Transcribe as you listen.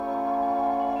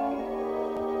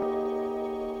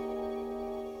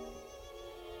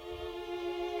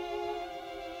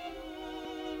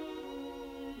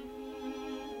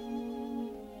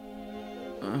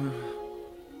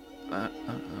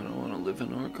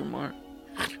Orgrimmar.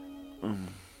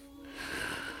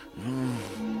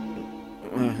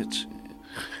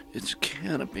 It's a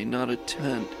canopy, not a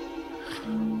tent.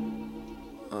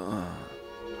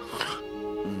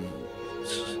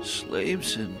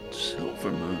 Slaves in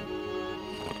Silvermoon.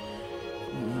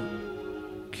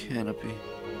 Canopy.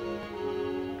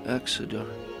 Exodar.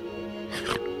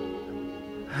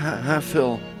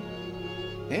 Halfhill.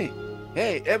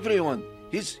 Hey, everyone!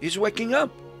 He's waking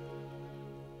up.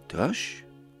 Tosh?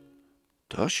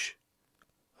 Tosh?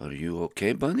 Are you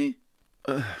okay, bunny?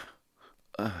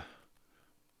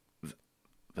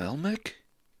 Velmic?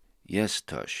 Yes,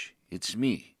 Tosh, it's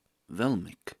me,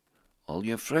 Velmic. All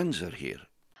your friends are here.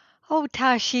 Oh,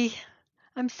 Toshie,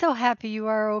 I'm so happy you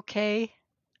are okay.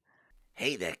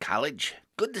 Hey there, College.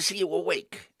 Good to see you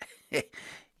awake.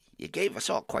 You gave us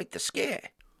all quite the scare.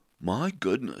 My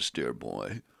goodness, dear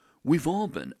boy. We've all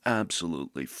been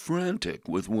absolutely frantic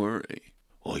with worry.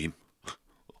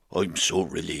 I'm so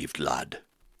relieved, lad.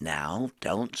 Now,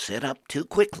 don't sit up too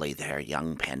quickly there,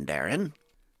 young Pandaren.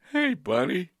 Hey,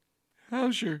 buddy.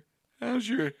 How's your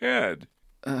head?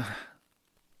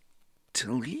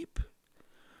 Talib?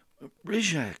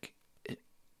 Rizak?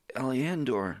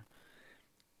 Eliandor?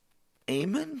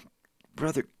 Eamon?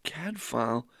 Brother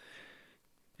Cadfile?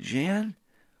 Jan?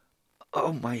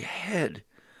 Oh, my head.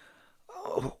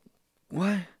 Oh,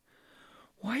 why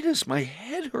does my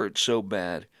head hurt so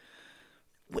bad?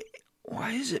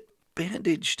 Why is it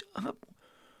bandaged up?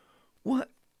 What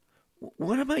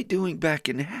am I doing back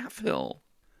in Halfhill?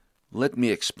 Let me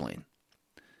explain.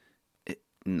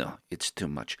 No, it's too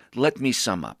much. Let me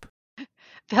sum up.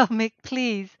 Velmic,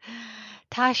 please.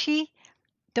 Toshie,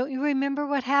 don't you remember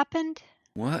what happened?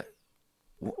 What?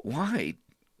 Why?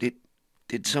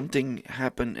 Did something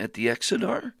happen at the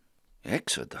Exodar?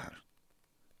 Exodar?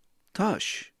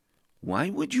 Tosh, why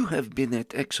would you have been at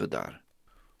Exodar?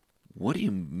 What do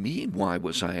you mean, why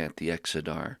was I at the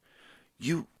Exodar?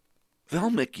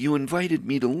 Velmic, you invited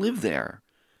me to live there.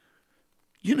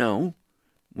 You know,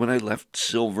 when I left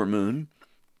Silvermoon,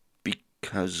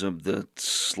 because of the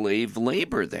slave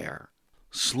labor there.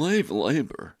 Slave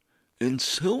labor? In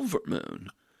Silvermoon?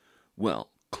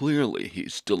 Well, clearly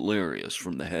he's delirious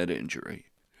from the head injury.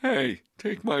 Hey,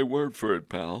 take my word for it,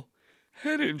 pal.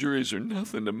 Head injuries are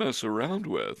nothing to mess around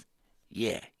with.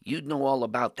 Yeah, you'd know all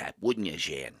about that, wouldn't you,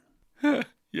 Jan?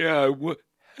 Yeah, I would.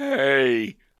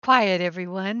 Hey! Quiet,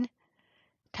 everyone.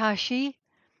 Toshie,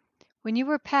 when you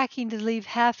were packing to leave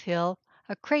Halfhill,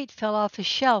 a crate fell off a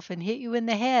shelf and hit you in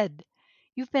the head.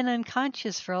 You've been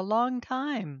unconscious for a long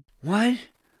time. What?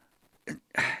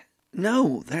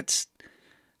 No, that's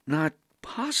not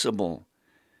possible.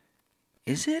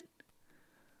 Is it?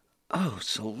 Oh,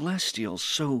 Celestial,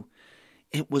 so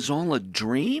it was all a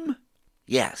dream?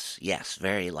 Yes,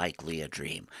 very likely a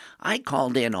dream. I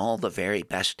called in all the very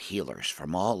best healers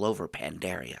from all over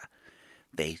Pandaria.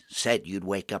 They said you'd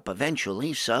wake up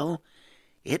eventually, so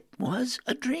it was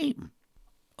a dream.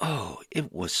 Oh,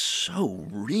 it was so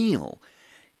real.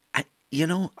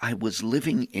 I was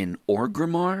living in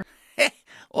Orgrimmar.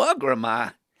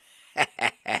 Orgrimmar?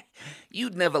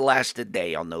 You'd never last a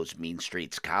day on those mean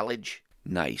streets, College.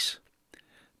 Nice.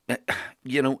 And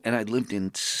I lived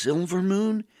in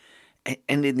Silvermoon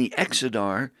and in the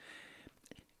Exodar.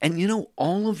 And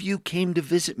all of you came to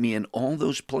visit me in all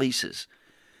those places.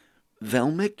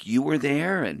 Velmic, you were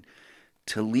there, and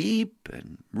Talib,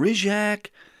 and Rizak,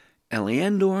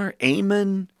 Eliandor,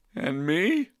 Eamon. And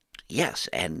me? Yes,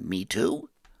 and me too.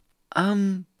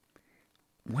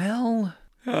 Well...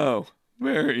 Oh,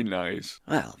 very nice.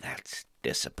 Well, that's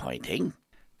disappointing.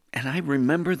 And I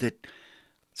remember that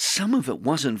some of it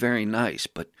wasn't very nice,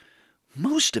 but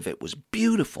most of it was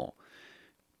beautiful.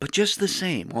 But just the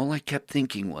same, all I kept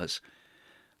thinking was,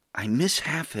 I miss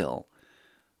Halfhill.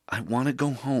 I want to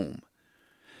go home.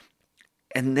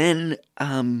 And then,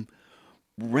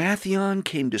 Wrathion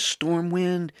came to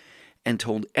Stormwind and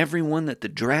told everyone that the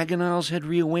Dragon Isles had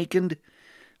reawakened.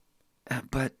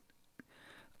 But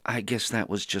I guess that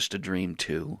was just a dream,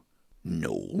 too.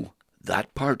 No,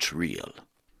 that part's real.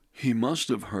 He must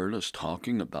have heard us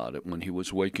talking about it when he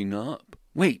was waking up.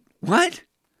 Wait, what?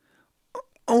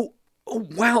 Oh,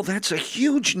 wow, that's a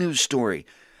huge news story.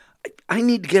 I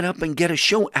need to get up and get a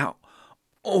show out.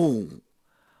 Oh,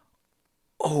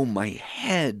 my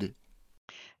head.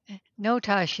 No,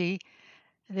 Toshie.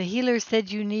 The healer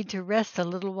said you need to rest a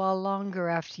little while longer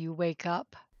after you wake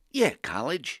up. Yeah,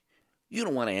 College. You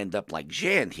don't want to end up like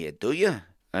Jan here, do you?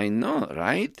 I know,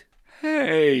 right?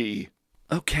 Hey!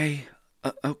 Okay.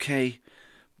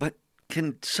 But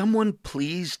can someone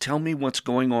please tell me what's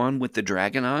going on with the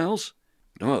Dragon Isles?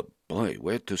 Oh, boy,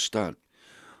 where to start?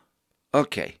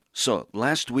 Okay, So,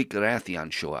 last week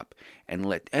Rathian showed up and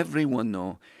let everyone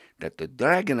know that the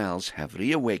Dragonels have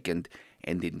reawakened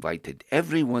and invited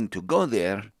everyone to go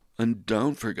there. And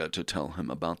don't forget to tell him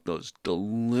about those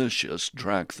delicious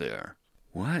Drakthir.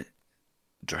 What?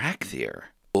 Drakthir?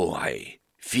 Oh, aye.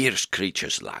 Fierce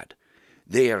creatures, lad.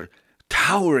 They are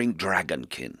towering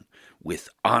dragonkin with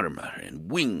armor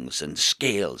and wings and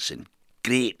scales and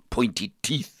great pointy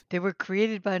teeth. They were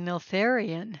created by an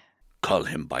Eltharian. Call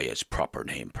him by his proper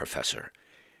name, Professor.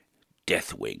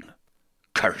 Deathwing.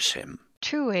 Curse him.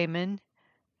 True, Aemon,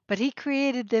 but he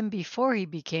created them before he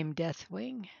became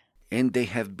Deathwing. And they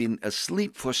have been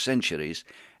asleep for centuries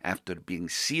after being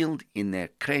sealed in their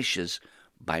creches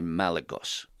by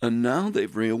Malagos. And now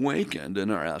they've reawakened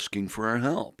and are asking for our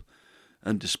help.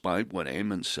 And despite what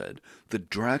Aemon said, the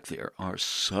Drakthir are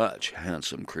such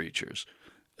handsome creatures,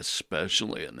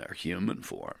 especially in their human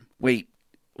form. Wait,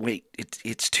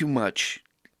 it's too much.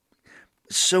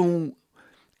 So,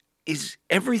 is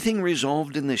everything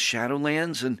resolved in the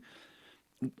Shadowlands? And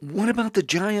what about the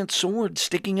giant sword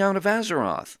sticking out of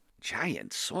Azeroth?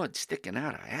 Giant sword sticking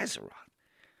out of Azeroth?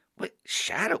 What?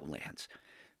 Shadowlands?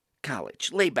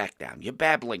 College, lay back down. You're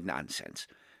babbling nonsense.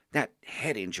 That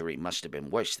head injury must have been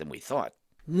worse than we thought.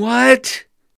 What?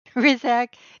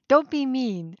 Rizak, don't be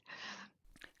mean.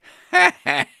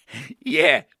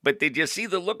 Yeah, but did you see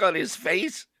the look on his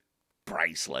face?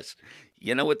 Priceless.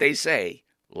 You know what they say,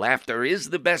 laughter is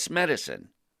the best medicine,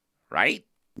 right?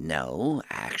 No,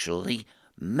 actually,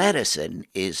 medicine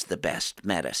is the best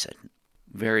medicine.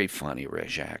 Very funny,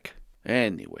 Rejak.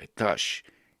 Anyway, Tosh,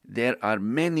 there are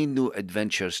many new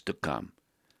adventures to come.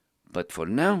 But for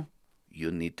now,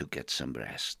 you need to get some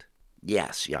rest.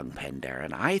 Yes, young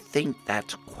Pandaren, I think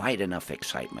that's quite enough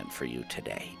excitement for you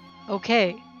today.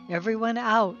 Okay, everyone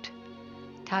out.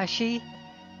 Toshie,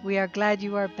 we are glad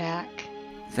you are back.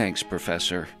 Thanks,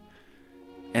 Professor.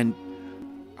 And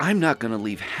I'm not going to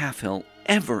leave Halfhill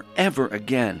ever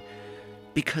again,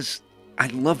 because I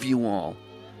love you all.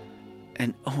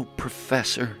 And oh,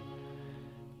 Professor,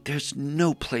 there's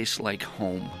no place like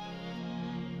home.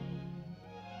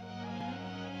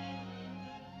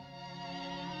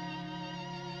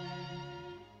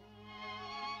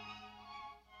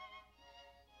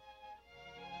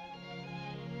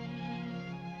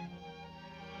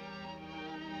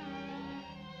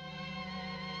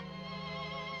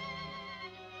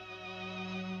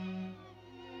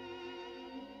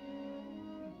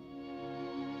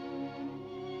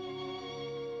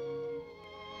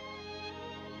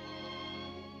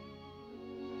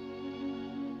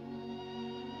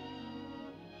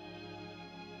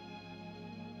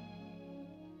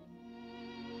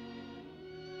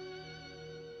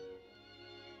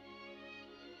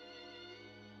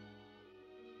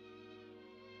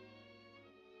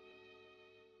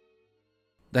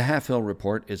 The Half-Hill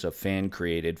Report is a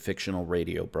fan-created fictional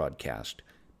radio broadcast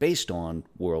based on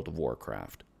World of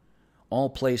Warcraft. All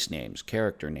place names,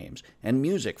 character names, and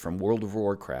music from World of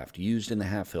Warcraft used in the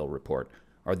Half-Hill Report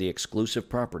are the exclusive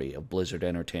property of Blizzard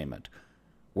Entertainment.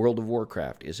 World of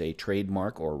Warcraft is a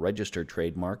trademark or registered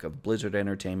trademark of Blizzard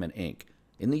Entertainment, Inc.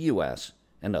 in the U.S.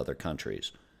 and other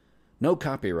countries. No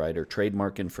copyright or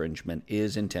trademark infringement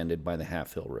is intended by the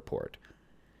Half-Hill Report.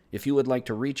 If you would like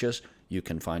to reach us, you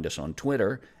can find us on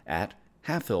Twitter at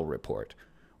Half-Hill Report,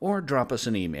 or drop us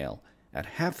an email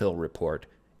at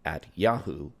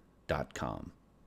halfhillreport@yahoo.com.